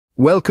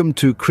Welcome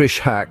to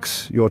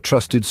krishhackz, your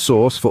trusted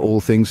source for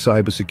all things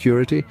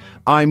cybersecurity.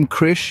 I'm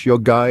Krish, your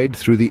guide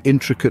through the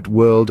intricate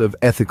world of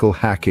ethical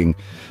hacking.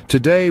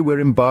 Today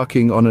we're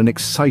embarking on an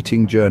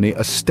exciting journey,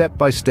 a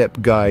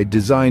step-by-step guide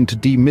designed to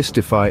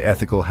demystify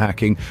ethical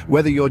hacking.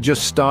 Whether you're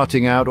just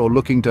starting out or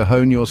looking to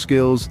hone your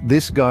skills,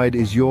 this guide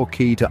is your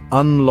key to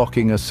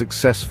unlocking a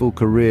successful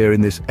career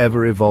in this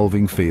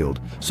ever-evolving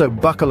field. So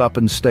buckle up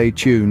and stay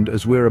tuned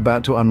as we're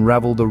about to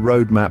unravel the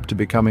roadmap to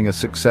becoming a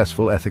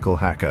successful ethical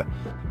hacker.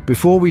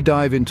 Before we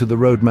dive into the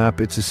roadmap,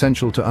 it's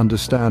essential to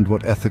understand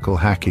what ethical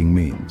hacking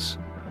means.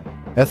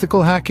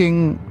 Ethical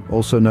hacking,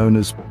 also known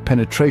as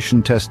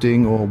penetration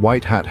testing or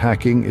white hat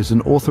hacking, is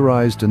an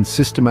authorized and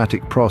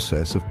systematic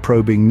process of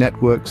probing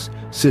networks,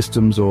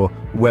 systems, or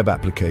web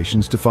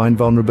applications to find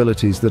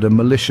vulnerabilities that a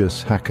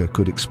malicious hacker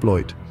could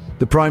exploit.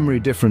 The primary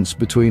difference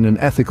between an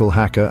ethical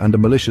hacker and a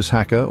malicious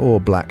hacker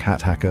or black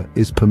hat hacker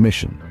is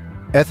permission.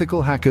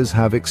 Ethical hackers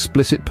have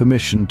explicit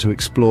permission to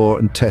explore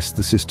and test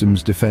the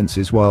system's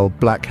defenses, while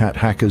black hat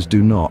hackers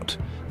do not.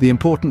 The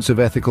importance of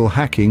ethical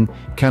hacking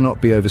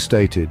cannot be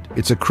overstated.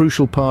 It's a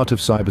crucial part of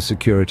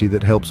cybersecurity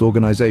that helps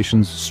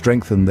organizations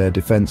strengthen their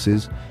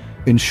defenses,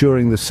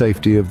 ensuring the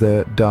safety of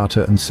their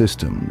data and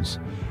systems.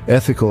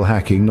 Ethical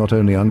hacking not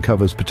only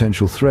uncovers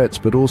potential threats,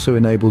 but also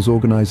enables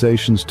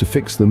organizations to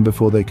fix them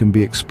before they can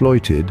be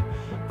exploited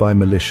by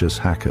malicious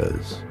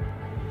hackers.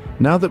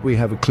 Now that we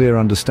have a clear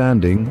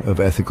understanding of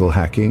ethical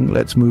hacking,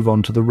 let's move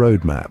on to the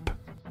roadmap.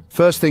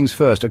 First things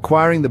first,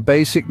 acquiring the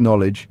basic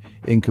knowledge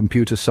in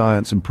computer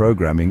science and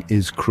programming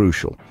is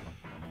crucial.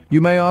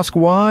 You may ask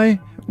why?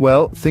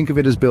 Well, think of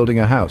it as building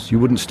a house. You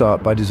wouldn't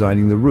start by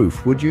designing the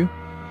roof, would you?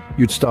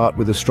 You'd start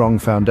with a strong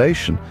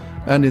foundation.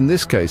 And in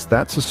this case,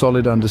 that's a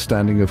solid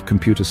understanding of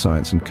computer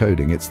science and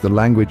coding. It's the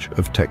language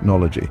of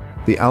technology,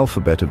 the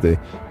alphabet of the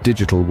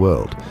digital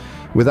world.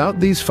 Without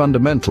these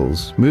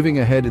fundamentals, moving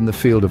ahead in the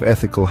field of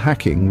ethical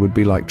hacking would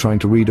be like trying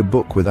to read a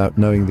book without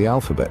knowing the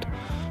alphabet.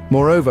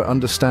 Moreover,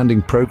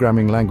 understanding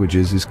programming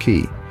languages is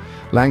key.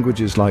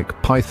 Languages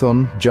like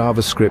Python,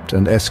 JavaScript,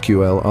 and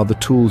SQL are the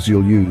tools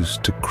you'll use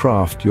to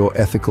craft your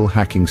ethical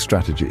hacking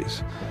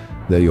strategies.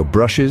 They're your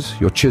brushes,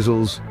 your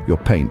chisels, your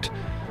paint,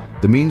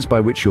 the means by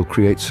which you'll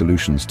create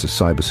solutions to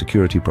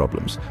cybersecurity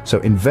problems. So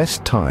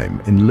invest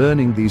time in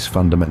learning these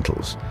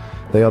fundamentals.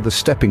 They are the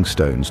stepping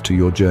stones to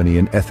your journey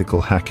in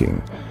ethical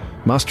hacking.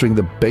 Mastering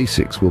the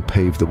basics will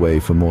pave the way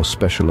for more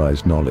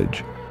specialized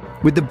knowledge.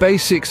 With the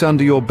basics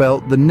under your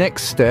belt, the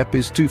next step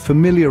is to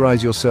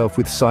familiarize yourself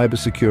with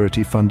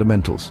cybersecurity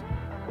fundamentals.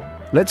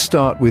 Let's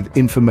start with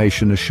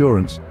information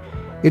assurance.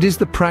 It is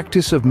the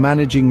practice of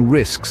managing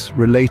risks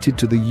related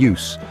to the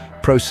use,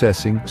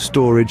 processing,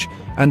 storage,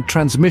 and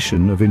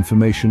transmission of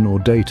information or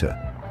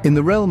data. In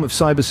the realm of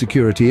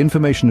cybersecurity,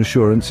 information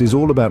assurance is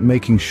all about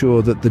making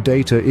sure that the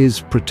data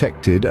is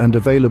protected and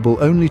available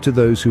only to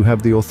those who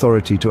have the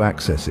authority to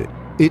access it.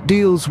 It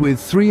deals with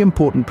three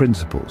important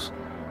principles: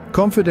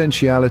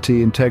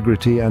 confidentiality,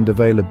 integrity, and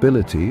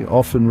availability,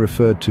 often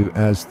referred to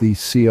as the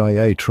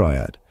CIA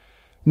triad.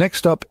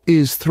 Next up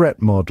is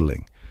threat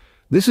modeling.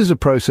 This is a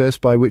process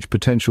by which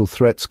potential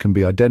threats can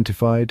be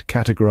identified,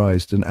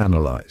 categorized, and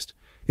analyzed.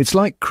 It's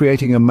like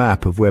creating a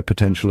map of where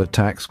potential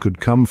attacks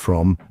could come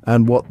from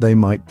and what they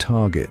might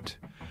target.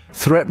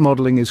 Threat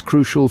modeling is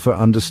crucial for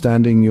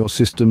understanding your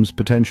system's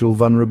potential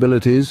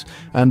vulnerabilities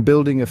and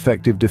building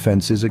effective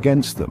defenses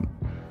against them.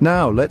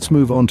 Now, let's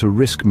move on to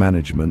risk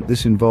management.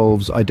 This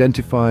involves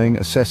identifying,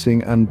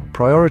 assessing, and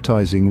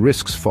prioritizing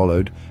risks,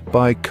 followed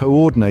by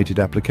coordinated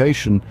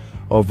application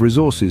of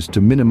resources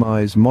to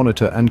minimize,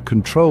 monitor, and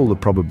control the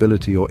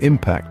probability or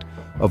impact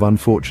of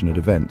unfortunate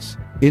events.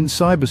 In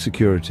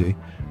cybersecurity,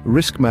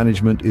 risk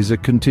management is a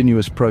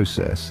continuous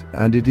process,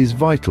 and it is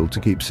vital to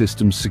keep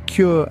systems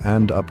secure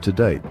and up to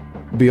date.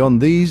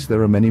 Beyond these,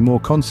 there are many more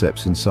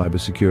concepts in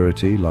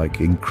cybersecurity, like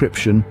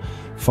encryption,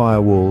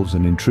 firewalls,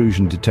 and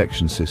intrusion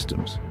detection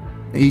systems.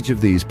 Each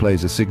of these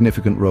plays a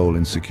significant role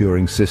in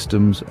securing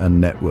systems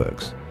and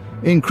networks.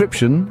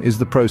 Encryption is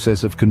the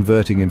process of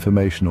converting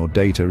information or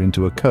data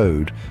into a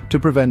code to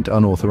prevent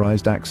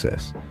unauthorized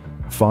access.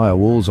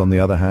 Firewalls, on the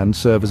other hand,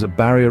 serve as a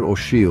barrier or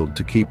shield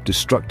to keep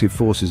destructive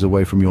forces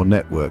away from your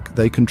network.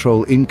 They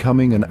control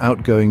incoming and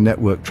outgoing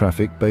network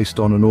traffic based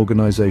on an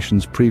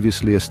organization's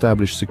previously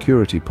established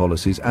security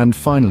policies. And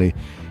finally,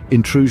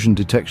 intrusion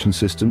detection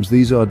systems.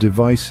 These are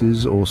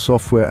devices or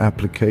software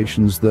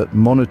applications that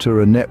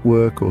monitor a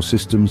network or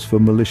systems for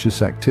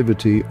malicious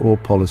activity or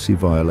policy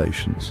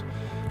violations.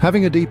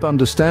 Having a deep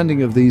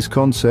understanding of these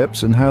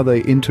concepts and how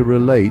they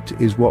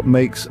interrelate is what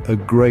makes a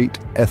great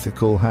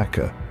ethical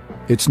hacker.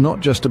 It's not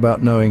just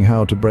about knowing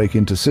how to break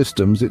into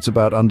systems, it's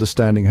about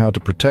understanding how to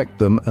protect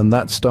them, and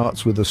that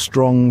starts with a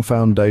strong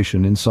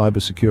foundation in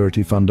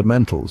cybersecurity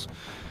fundamentals.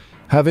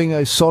 Having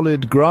a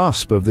solid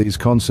grasp of these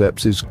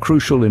concepts is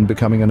crucial in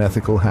becoming an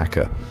ethical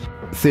hacker.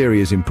 Theory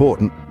is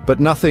important,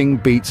 but nothing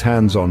beats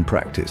hands-on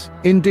practice.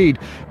 Indeed,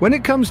 when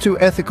it comes to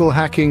ethical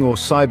hacking or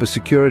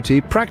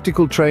cybersecurity,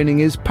 practical training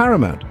is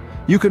paramount.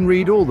 You can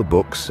read all the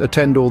books,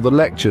 attend all the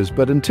lectures,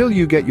 but until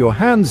you get your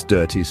hands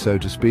dirty, so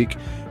to speak,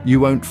 you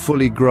won't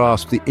fully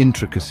grasp the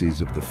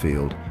intricacies of the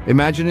field.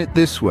 Imagine it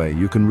this way: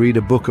 you can read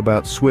a book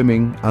about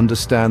swimming,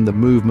 understand the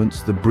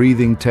movements, the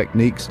breathing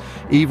techniques,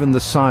 even the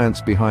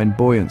science behind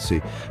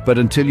buoyancy, but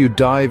until you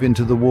dive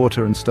into the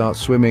water and start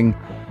swimming,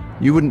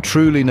 you wouldn't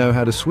truly know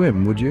how to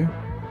swim, would you?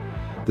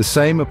 The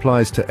same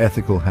applies to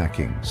ethical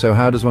hacking. So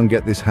how does one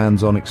get this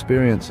hands-on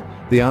experience?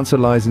 The answer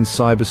lies in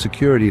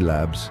cybersecurity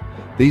labs.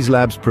 These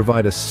labs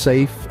provide a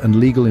safe and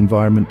legal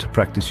environment to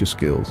practice your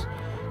skills.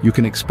 You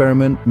can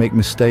experiment, make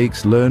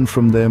mistakes, learn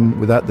from them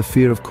without the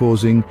fear of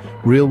causing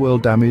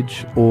real-world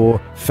damage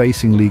or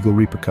facing legal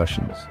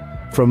repercussions.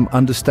 From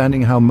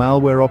understanding how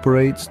malware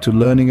operates to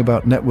learning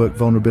about network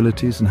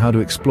vulnerabilities and how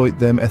to exploit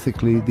them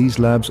ethically, these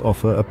labs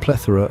offer a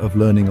plethora of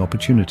learning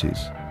opportunities.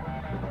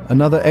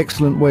 Another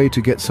excellent way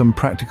to get some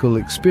practical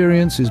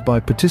experience is by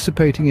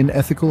participating in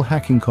ethical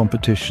hacking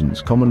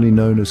competitions, commonly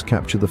known as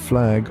Capture the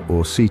Flag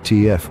or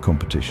CTF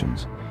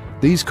competitions.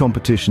 These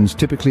competitions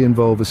typically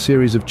involve a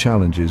series of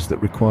challenges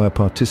that require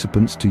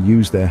participants to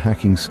use their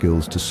hacking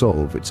skills to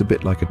solve. It's a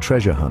bit like a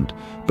treasure hunt,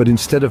 but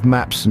instead of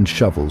maps and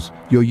shovels,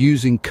 you're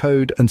using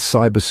code and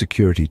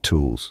cybersecurity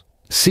tools.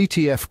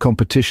 CTF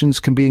competitions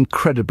can be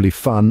incredibly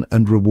fun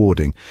and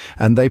rewarding,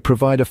 and they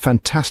provide a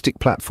fantastic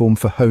platform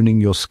for honing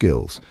your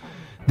skills.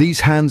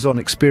 These hands-on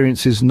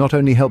experiences not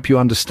only help you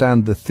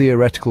understand the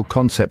theoretical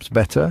concepts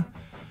better,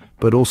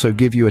 but also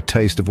give you a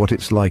taste of what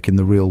it's like in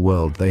the real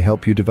world. They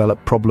help you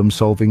develop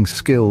problem-solving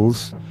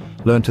skills,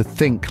 learn to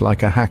think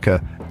like a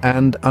hacker,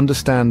 and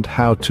understand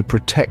how to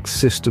protect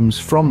systems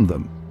from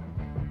them.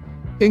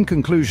 In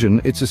conclusion,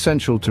 it's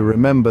essential to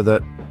remember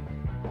that,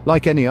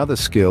 like any other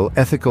skill,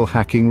 ethical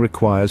hacking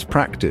requires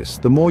practice.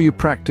 The more you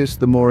practice,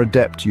 the more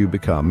adept you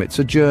become. It's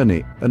a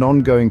journey, an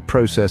ongoing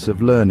process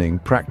of learning,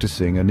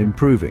 practicing, and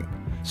improving.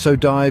 So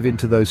dive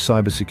into those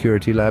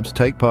cybersecurity labs,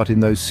 take part in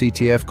those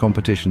CTF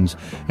competitions,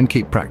 and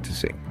keep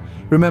practicing.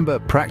 Remember,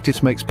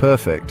 practice makes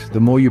perfect. The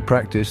more you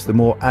practice, the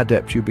more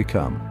adept you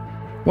become.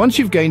 Once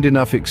you've gained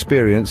enough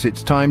experience,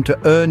 it's time to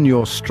earn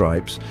your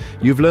stripes.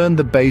 You've learned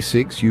the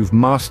basics, you've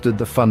mastered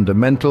the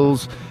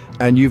fundamentals,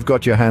 and you've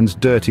got your hands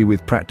dirty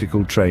with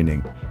practical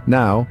training.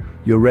 Now,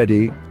 you're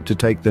ready to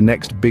take the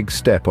next big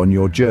step on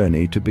your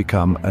journey to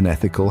become an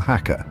ethical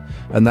hacker.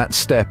 And that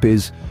step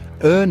is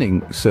earning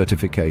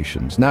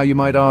certifications. Now you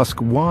might ask,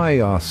 why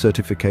are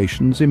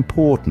certifications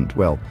important?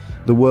 Well,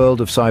 the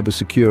world of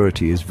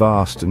cybersecurity is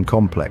vast and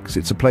complex.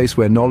 It's a place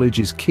where knowledge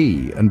is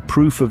key, and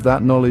proof of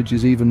that knowledge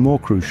is even more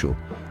crucial.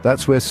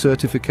 That's where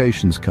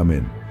certifications come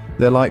in.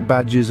 They're like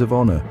badges of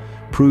honor,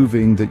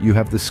 proving that you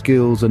have the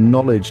skills and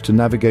knowledge to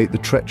navigate the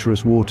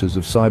treacherous waters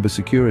of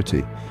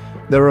cybersecurity.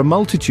 There are a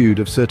multitude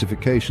of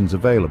certifications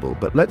available,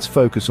 but let's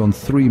focus on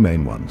three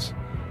main ones: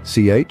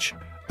 CH,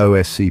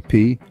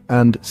 OSCP,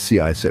 and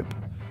CISIP.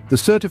 The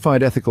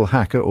Certified Ethical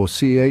Hacker, or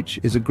CH,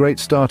 is a great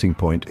starting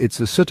point. It's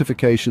a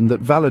certification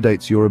that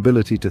validates your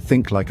ability to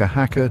think like a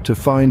hacker, to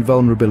find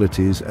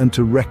vulnerabilities, and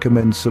to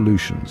recommend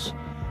solutions.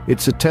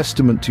 It's a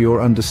testament to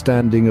your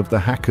understanding of the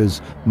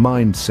hacker's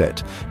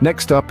mindset.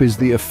 Next up is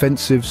the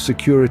Offensive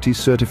Security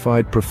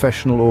Certified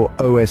Professional, or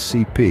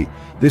OSCP.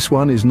 This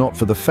one is not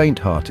for the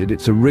faint-hearted.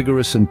 It's a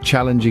rigorous and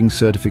challenging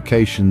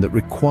certification that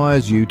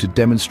requires you to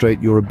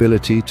demonstrate your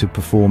ability to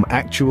perform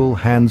actual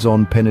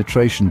hands-on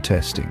penetration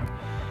testing.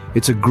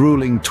 It's a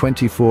grueling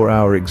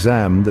 24-hour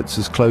exam that's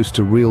as close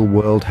to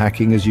real-world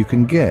hacking as you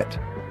can get.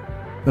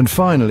 And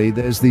finally,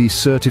 there's the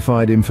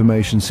Certified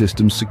Information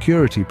Systems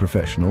Security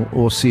Professional,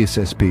 or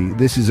CSSP.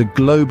 This is a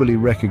globally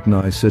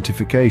recognized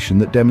certification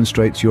that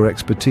demonstrates your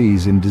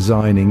expertise in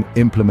designing,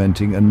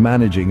 implementing, and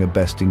managing a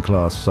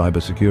best-in-class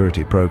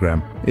cybersecurity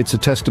program. It's a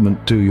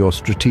testament to your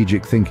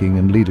strategic thinking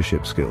and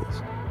leadership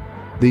skills.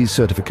 These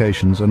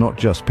certifications are not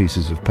just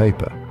pieces of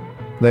paper.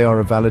 They are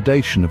a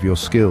validation of your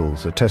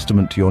skills, a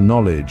testament to your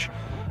knowledge,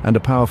 and a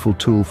powerful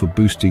tool for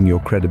boosting your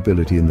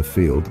credibility in the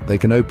field. They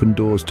can open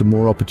doors to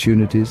more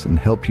opportunities and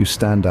help you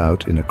stand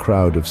out in a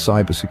crowd of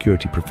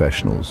cybersecurity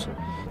professionals.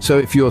 So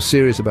if you're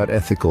serious about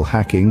ethical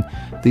hacking,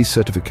 these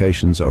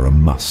certifications are a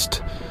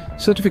must.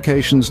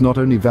 Certifications not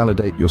only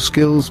validate your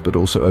skills, but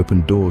also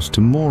open doors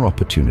to more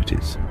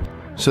opportunities.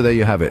 So there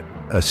you have it,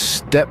 a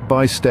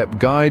step-by-step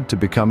guide to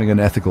becoming an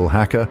ethical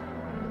hacker.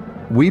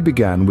 We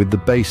began with the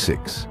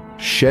basics,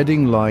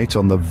 shedding light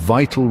on the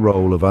vital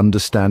role of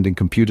understanding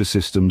computer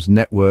systems,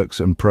 networks,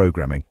 and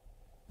programming.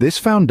 This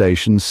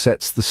foundation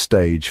sets the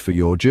stage for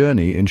your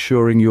journey,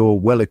 ensuring you're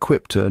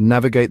well-equipped to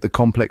navigate the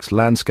complex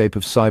landscape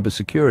of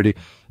cybersecurity.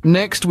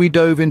 Next, we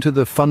dove into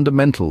the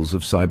fundamentals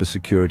of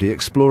cybersecurity,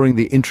 exploring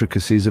the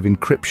intricacies of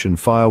encryption,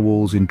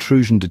 firewalls,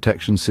 intrusion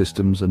detection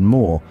systems, and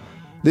more.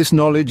 This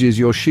knowledge is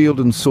your shield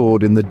and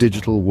sword in the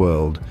digital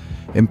world,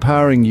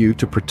 empowering you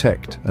to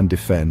protect and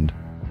defend.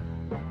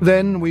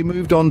 Then we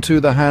moved on to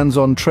the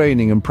hands-on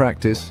training and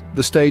practice,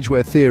 the stage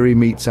where theory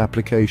meets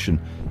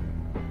application.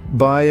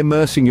 By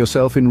immersing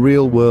yourself in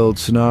real-world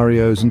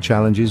scenarios and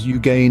challenges, you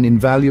gain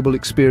invaluable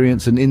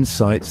experience and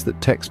insights that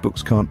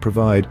textbooks can't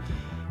provide.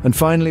 And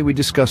finally, we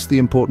discussed the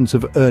importance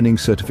of earning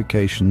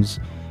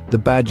certifications, the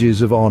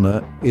badges of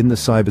honor in the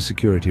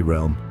cybersecurity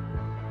realm.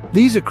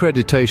 These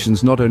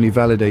accreditations not only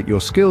validate your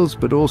skills,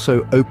 but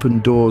also open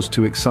doors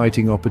to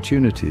exciting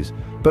opportunities.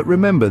 But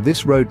remember,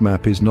 this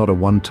roadmap is not a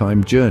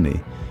one-time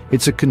journey.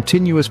 It's a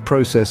continuous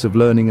process of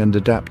learning and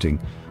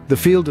adapting. The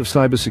field of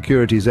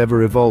cybersecurity is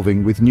ever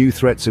evolving, with new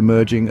threats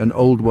emerging and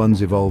old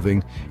ones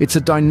evolving. It's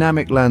a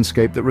dynamic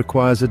landscape that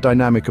requires a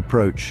dynamic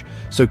approach.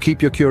 So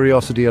keep your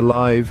curiosity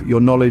alive, your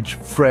knowledge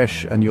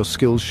fresh, and your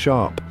skills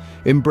sharp.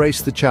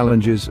 Embrace the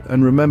challenges,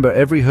 and remember,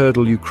 every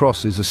hurdle you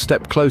cross is a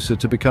step closer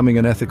to becoming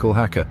an ethical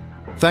hacker.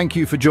 Thank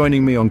you for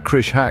joining me on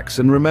krishhackz,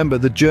 and remember,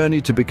 the journey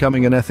to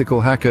becoming an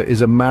ethical hacker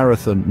is a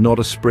marathon, not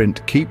a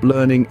sprint. Keep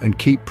learning and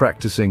keep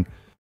practicing.